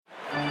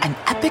An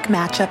epic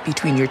matchup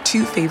between your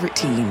two favorite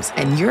teams,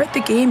 and you're at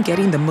the game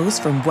getting the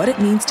most from what it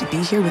means to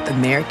be here with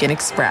American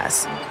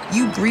Express.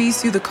 You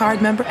breeze through the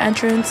card member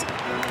entrance,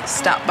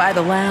 stop by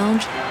the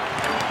lounge.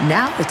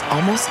 Now it's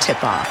almost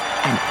tip-off,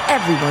 and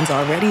everyone's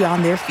already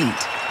on their feet.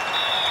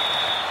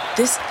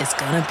 This is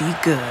gonna be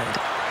good.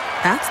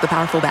 That's the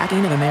powerful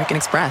backing of American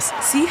Express.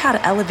 See how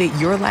to elevate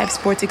your live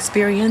sports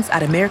experience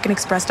at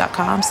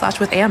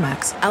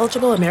americanexpress.com/withAmex.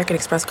 Eligible American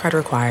Express card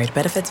required.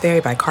 Benefits vary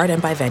by card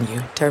and by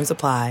venue. Terms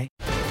apply.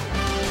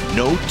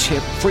 No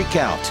tip freak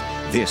out.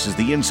 This is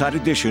the Inside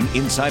Edition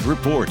Inside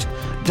Report.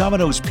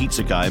 Domino's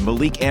pizza guy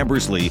Malik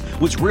Ambersley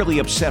was really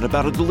upset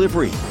about a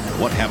delivery.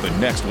 What happened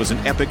next was an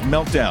epic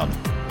meltdown.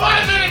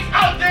 5 minutes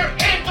out there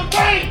in the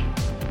rain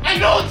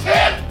and no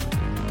tip!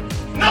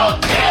 No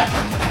tip!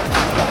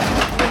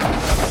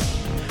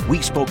 We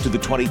spoke to the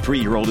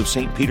 23-year-old of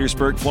St.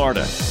 Petersburg,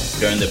 Florida.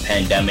 During the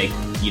pandemic,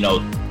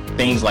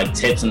 things like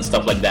tips and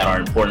stuff like that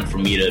are important for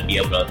me to be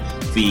able to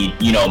feed,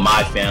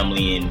 my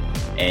family and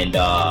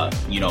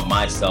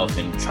myself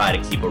and try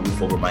to keep a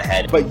roof over my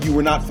head. But you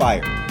were not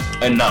fired?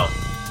 No,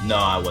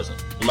 I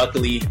wasn't.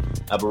 Luckily,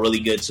 I have a really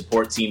good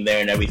support team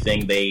there and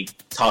everything. They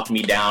talked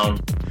me down.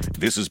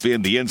 This has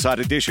been the Inside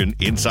Edition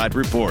Inside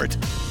Report.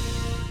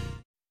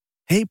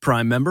 Hey,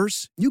 Prime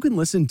members, you can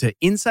listen to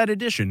Inside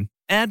Edition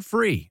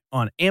ad-free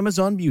on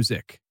Amazon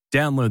Music.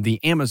 Download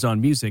the Amazon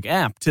Music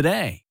app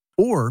today.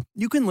 Or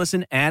you can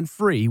listen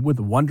ad-free with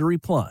Wondery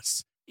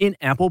Plus in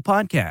Apple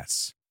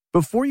Podcasts.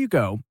 Before you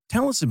go,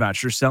 tell us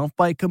about yourself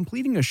by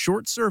completing a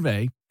short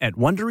survey at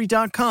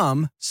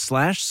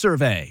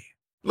Wondery.com/survey.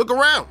 Look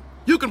around.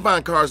 You can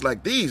find cars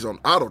like these on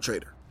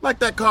AutoTrader, like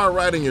that car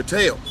riding your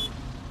tail.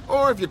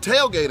 Or if you're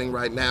tailgating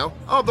right now,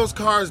 all those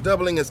cars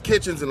doubling as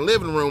kitchens and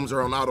living rooms are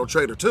on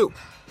AutoTrader too.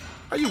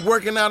 Are you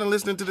working out and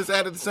listening to this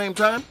ad at the same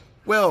time?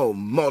 Well,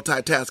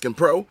 multitasking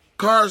pro,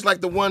 cars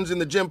like the ones in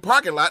the gym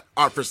parking lot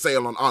are for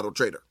sale on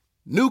AutoTrader.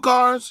 New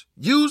cars,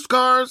 used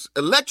cars,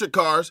 electric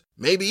cars,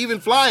 maybe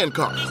even flying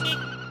cars.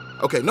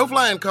 Okay, no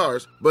flying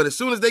cars, but as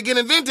soon as they get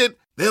invented,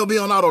 they'll be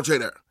on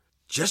AutoTrader.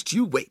 Just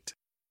you wait.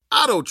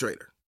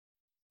 AutoTrader.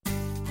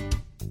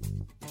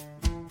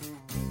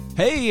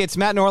 Hey, it's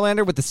Matt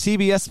Norlander with the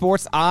CBS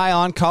Sports Eye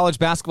on College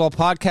Basketball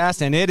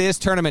podcast, and it is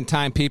tournament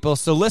time, people.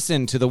 So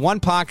listen to the one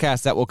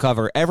podcast that will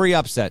cover every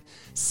upset,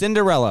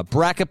 Cinderella,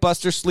 Bracket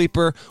Buster,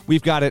 Sleeper.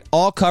 We've got it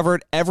all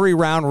covered, every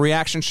round,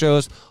 reaction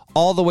shows,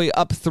 all the way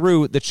up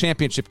through the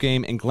championship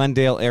game in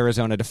Glendale,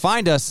 Arizona. To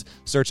find us,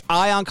 search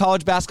Eye on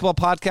College Basketball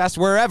podcast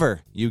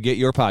wherever you get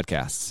your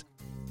podcasts.